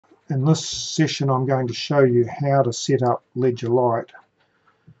In this session I'm going to show you how to set up LedgerLite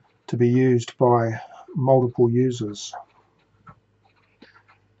to be used by multiple users.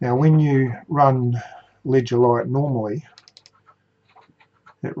 Now when you run LedgerLite normally,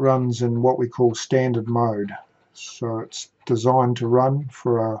 it runs in what we call standard mode. So it's designed to run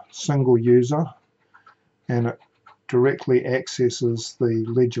for a single user, and it directly accesses the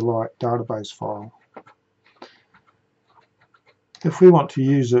LedgerLite database file. If we want to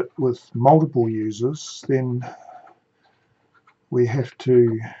use it with multiple users, then we have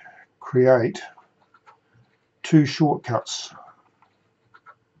to create two shortcuts.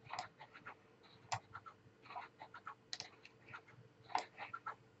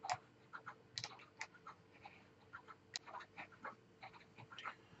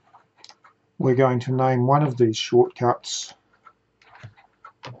 We're going to name one of these shortcuts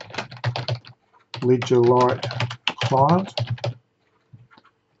LedgerLite Client,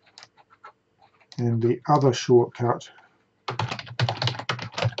 and the other shortcut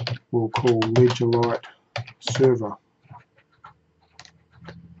we'll call LedgerLite Server.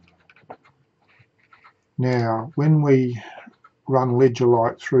 Now, when we run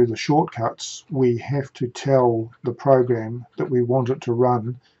LedgerLite through the shortcuts, we have to tell the program that we want it to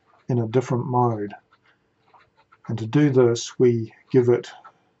run in a different mode. And to do this, we give it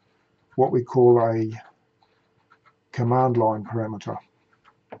what we call a command line parameter.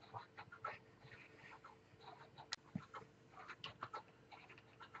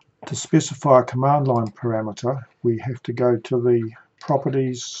 To specify a command line parameter, we have to go to the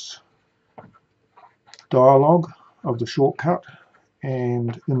Properties dialog of the shortcut,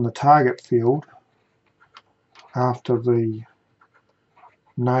 and in the target field, after the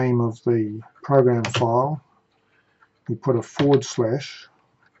name of the program file, we put a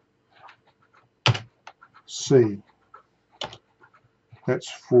 /C.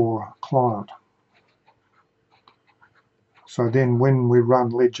 That's for client. So then when we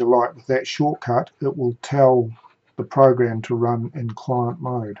run LedgerLite with that shortcut, it will tell the program to run in client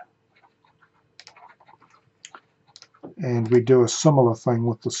mode. And we do a similar thing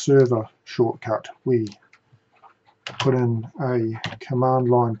with the server shortcut. We put in a command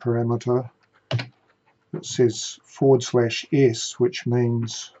line parameter that says /S, which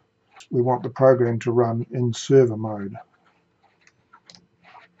means we want the program to run in server mode.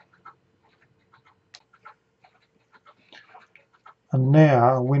 And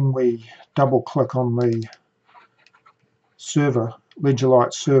now when we double click on the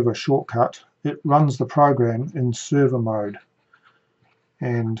LedgerLite server shortcut, it runs the program in server mode.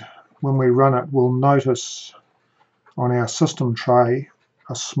 And when we run it, we'll notice on our system tray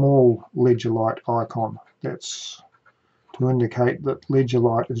a small LedgerLite icon. That's to indicate that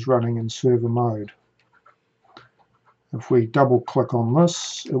LedgerLite is running in server mode. If we double click on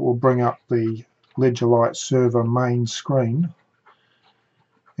this, it will bring up the LedgerLite server main screen,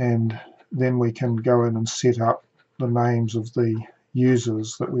 and then we can go in and set up the names of the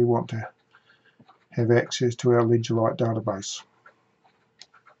users that we want to have access to our LedgerLite database.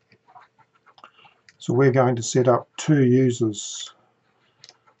 So we're going to set up two users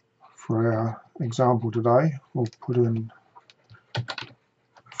for our example today. We'll put in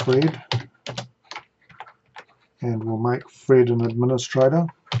Fred, and we'll make Fred an administrator,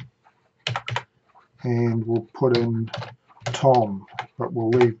 and we'll put in Tom, but we'll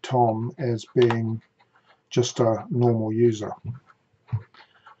leave Tom as being just a normal user.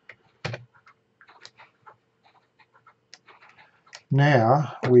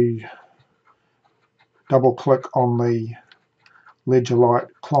 Now we double click on the LedgerLite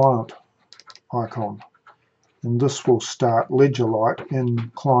client icon, and this will start LedgerLite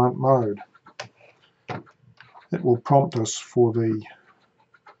in client mode. It will prompt us for the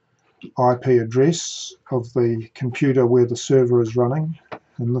IP address of the computer where the server is running.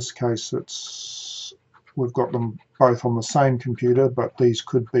 In this case, we've got them both on the same computer, but these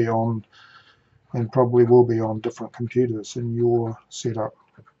could be on, and probably will be on, different computers in your setup.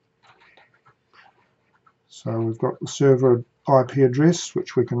 So we've got the server IP address,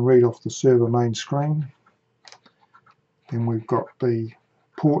 which we can read off the server main screen. Then we've got the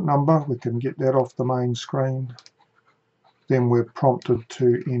port number, we can get that off the main screen. Then we're prompted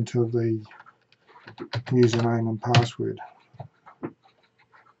to enter the username and password.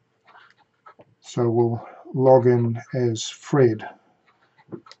 So we'll log in as Fred,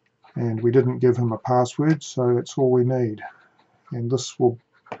 and we didn't give him a password, so that's all we need. And this will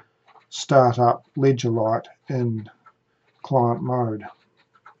start up LedgerLite in client mode.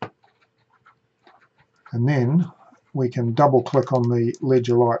 And then we can double click on the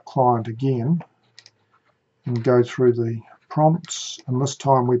LedgerLite client again and go through the prompts, and this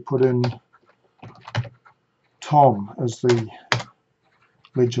time we put in Tom as the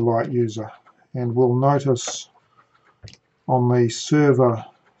LedgerLite user, and we'll notice on the server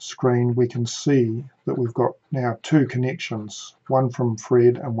screen we can see that we've got now two connections, one from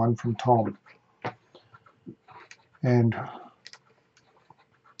Fred and one from Tom, and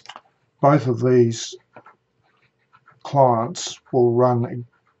both of these clients will run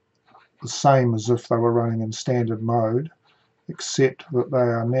the same as if they were running in standard mode, except that they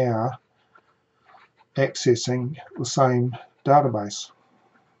are now accessing the same database.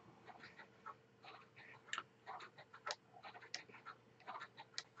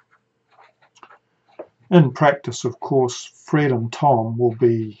 In practice, of course, Fred and Tom will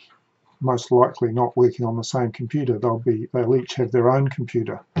be most likely not working on the same computer. They'll each have their own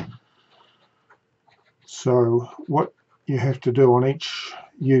computer. So what you have to do on each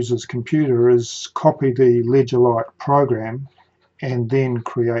user's computer is copy the LedgerLite program and then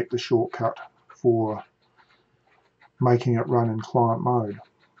create the shortcut for making it run in client mode.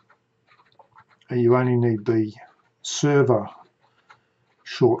 You only need the server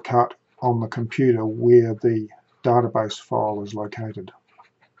shortcut on the computer where the database file is located.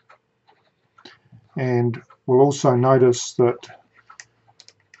 And we'll also notice that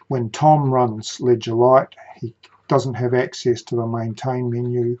when Tom runs LedgerLite, he doesn't have access to the maintain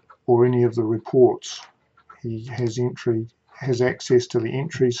menu or any of the reports. He has access to the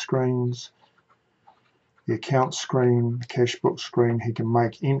entry screens, the account screen, the cash book screen. He can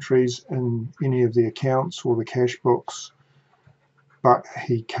make entries in any of the accounts or the cash books, but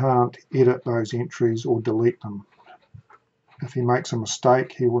he can't edit those entries or delete them. If he makes a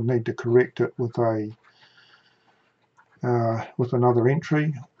mistake, he will need to correct it with another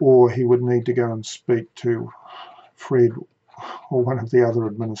entry, or he would need to go and speak to Fred or one of the other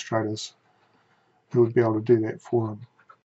administrators who would be able to do that for him.